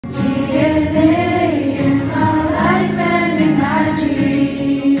DNA in my life and in my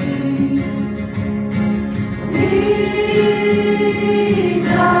dream. These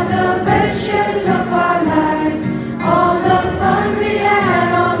are the best years of our lives. All the fun we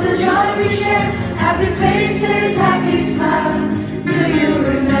had, all the joy we shared. Happy faces, happy smiles. Do you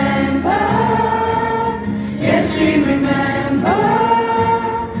remember? Yes, we remember.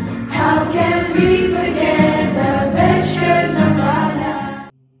 How can we forget the best years of our lives?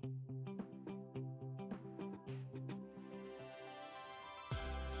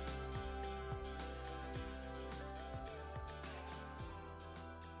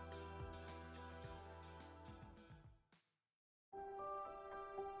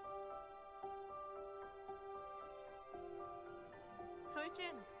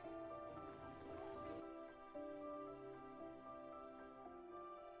 Fortune.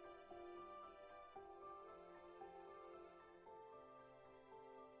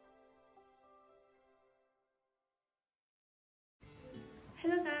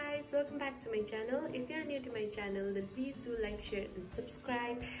 Hello guys, welcome back to my channel. If you are new to my channel, then please do like, share and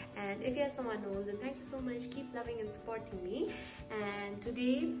subscribe, and if you are someone old, then thank you so much. Keep loving and supporting me. And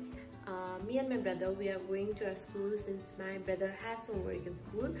today me and my brother, we are going to our school since my brother has some work in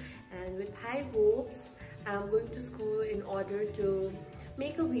school, and with high hopes I'm going to school in order to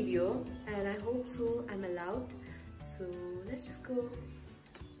make a video, and I hope so I'm allowed. So let's just go.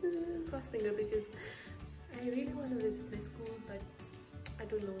 Cross finger, because I really want to visit my school, but I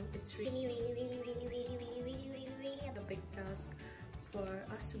don't know, it's really a big task for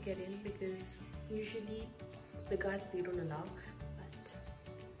us to get in, because usually the guards, they don't allow.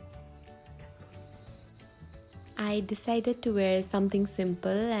 I decided to wear something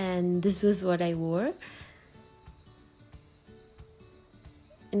simple, and this was what I wore.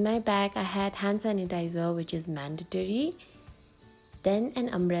 In my bag I had hand sanitizer, which is mandatory, then an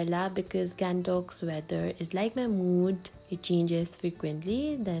umbrella because Gangtok's weather is like my mood, it changes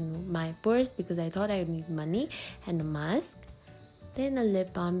frequently, then my purse because I thought I would need money, and a mask, then a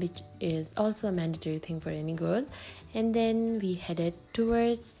lip balm, which is also a mandatory thing for any girl, and then we headed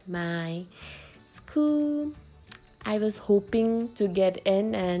towards my school. I was hoping to get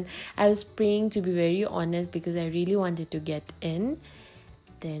in, and I was praying, to be very honest, because I really wanted to get in.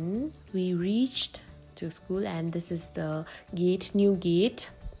 Then we reached to school, and this is the gate, new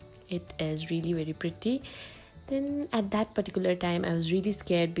gate. It is really very pretty. Then at that particular time I was really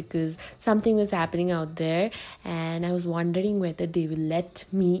scared because something was happening out there, and I was wondering whether they will let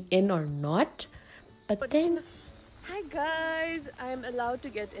me in or not. But then, hi guys, I'm allowed to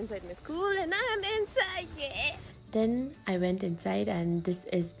get inside my school, and I'm inside, yeah. Then I went inside, and this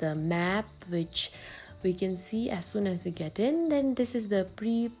is the map which we can see as soon as we get in. Then this is the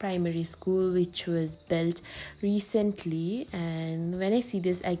pre-primary school which was built recently, and when I see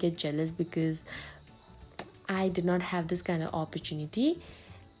this I get jealous because I did not have this kind of opportunity.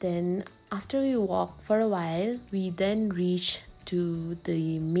 Then after we walk for a while, we then reach to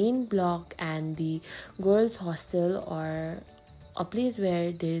the main block and the girls hostel, or a place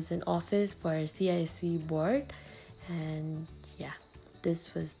where there is an office for CIC board. And yeah,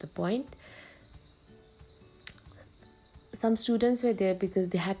 this was the point. Some students were there because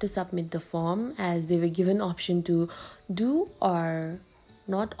they had to submit the form, as they were given option to do or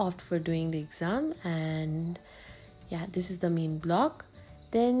not opt for doing the exam. And yeah, this is the main block.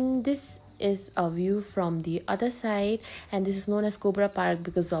 Then this is a view from the other side, and this is known as Cobra Park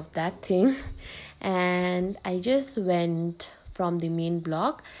because of that thing. And I just went from the main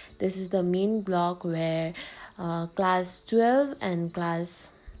block. This is the main block where class 12 and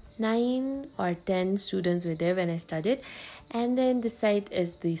class 9 or 10 students were there when I studied. And then this side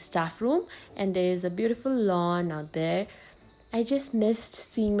is the staff room, and there is a beautiful lawn out there. I just missed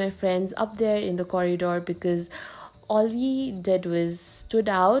seeing my friends up there in the corridor, because all we did was stood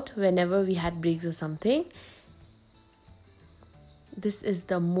out whenever we had breaks or something. This is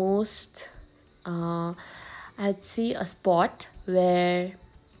the most I'd say a spot where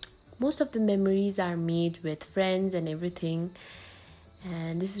most of the memories are made with friends and everything.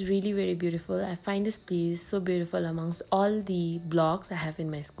 And this is really very beautiful. I find this place so beautiful amongst all the blocks I have in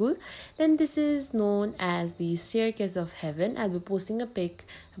my school. Then this is known as the staircase of heaven. I'll be posting a pic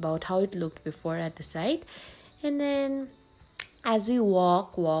about how it looked before at the site. And then as we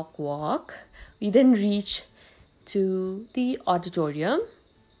walk, we then reach to the auditorium.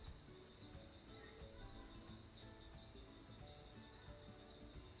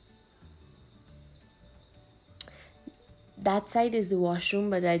 That side is the washroom,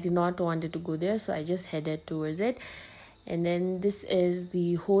 but I did not wanted to go there, so I just headed towards it. And then this is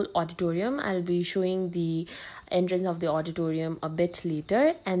the whole auditorium. I'll be showing the entrance of the auditorium a bit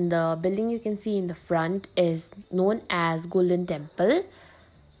later. And the building you can see in the front is known as Golden Temple.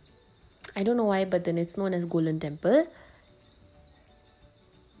 I don't know why, but then it's known as Golden Temple.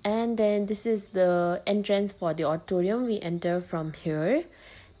 And then this is the entrance for the auditorium. We enter from here.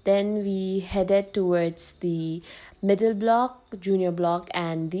 Then we headed towards the middle block, junior block,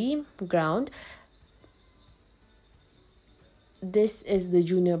 and the ground. This is the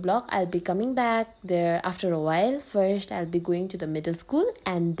junior block. I'll be coming back there after a while. First, I'll be going to the middle school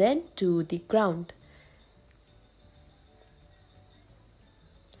and then to the ground.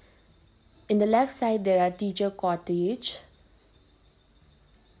 In the left side, there are teacher cottage.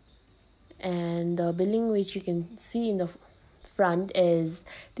 And the building which you can see in the front is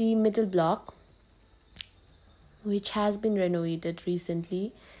the middle block, which has been renovated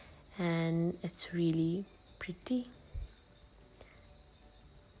recently, and it's really pretty.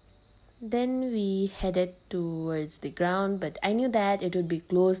 Then we headed towards the ground, but I knew that it would be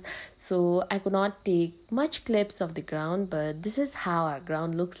closed, so I could not take much clips of the ground. But this is how our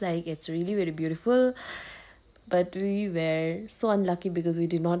ground looks like. It's really very beautiful, but we were so unlucky because we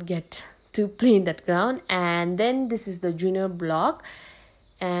did not get to play in that ground. And then this is the junior block,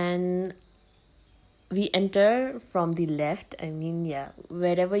 and we enter from the left.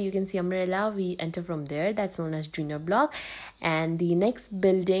 Wherever you can see umbrella, we enter from there. That's known as junior block. And the next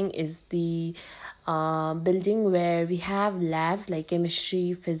building is the building where we have labs like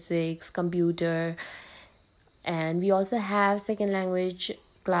chemistry, physics, computer, and we also have second language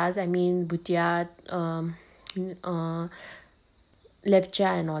class, Bhutia, lecture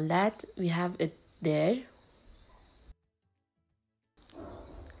and all that. We have it there.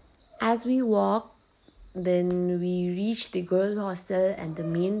 As we walk, then we reach the girls hostel and the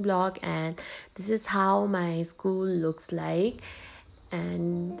main block, and this is how my school looks like.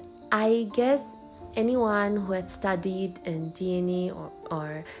 And I guess anyone who had studied in TNA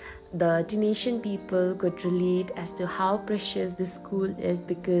or the Tunisian people could relate as to how precious this school is,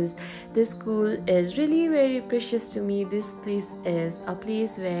 because this school is really very precious to me. This place is a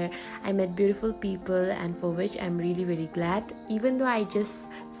place where I met beautiful people, and for which I'm really very glad. Even though I just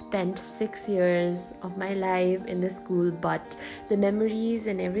spent 6 years of my life in this school, but the memories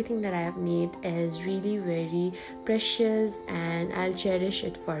and everything that I have made is really very precious, and I'll cherish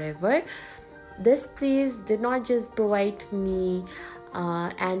it forever. This place did not just provide me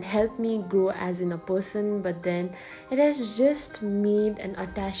and help me grow as in a person, but then it has just made an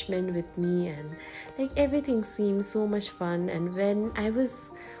attachment with me, and like everything seems so much fun. And when I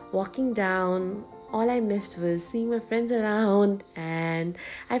was walking down, all I missed was seeing my friends around, and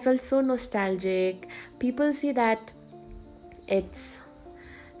I felt so nostalgic. People see that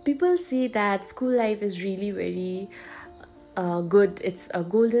school life is really very good. It's a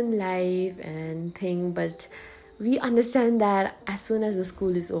golden life and thing, but we understand that as soon as the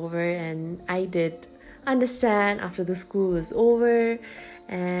school is over, and I did understand after the school was over,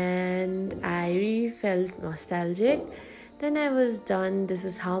 and I really felt nostalgic. Then I was done. This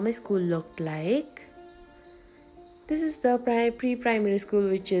is how my school looked like. This is the pre-primary school,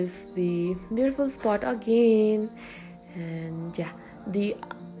 which is the beautiful spot again. And yeah, the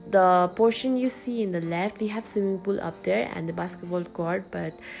portion you see in the left, we have swimming pool up there and the basketball court,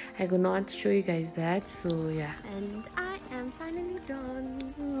 but I could not show you guys that. So yeah, and I am finally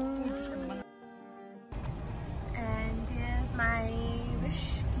done. And yes, my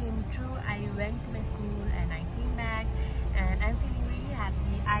wish came true. I went to my school and I came back, and I'm feeling really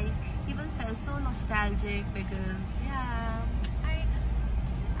happy. I even felt so nostalgic because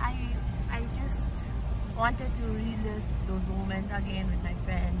I just wanted to relive those moments again with my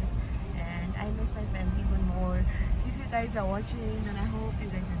friends, and I miss my friends even more. If you guys are watching, then I hope you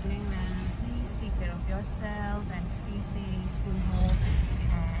guys are doing well. Please take care of yourself and stay safe, stay home.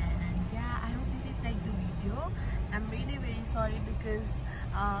 And yeah, I hope you guys like the video. I'm really very sorry because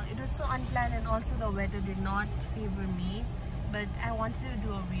it was so unplanned, and also the weather did not favor me, but I wanted to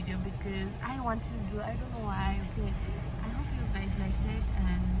do a video because I don't know why. Okay, I hope you guys liked it,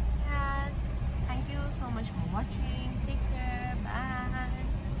 and yeah, thank you so much for watching. Take care. Bye.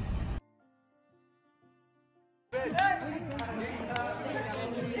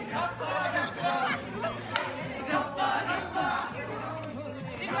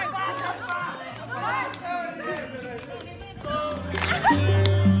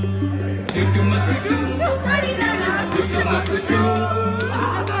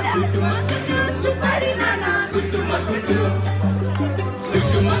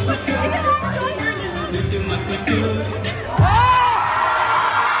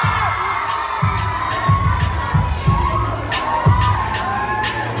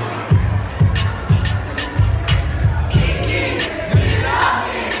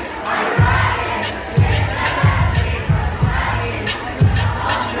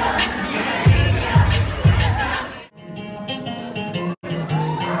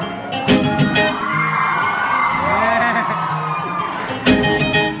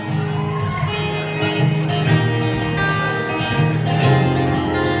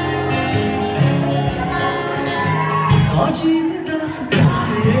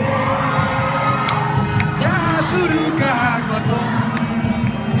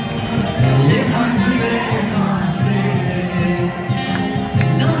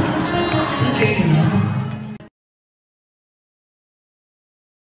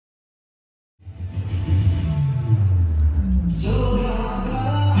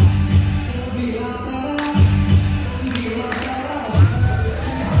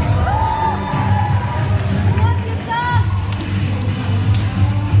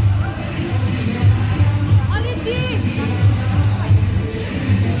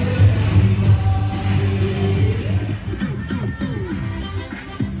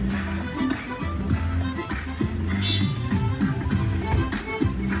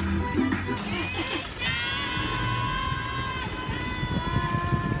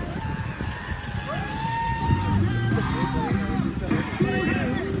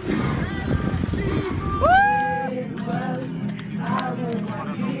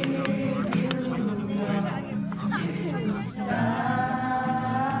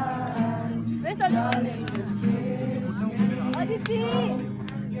 darling, just kiss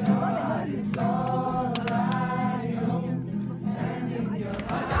me. Your heart is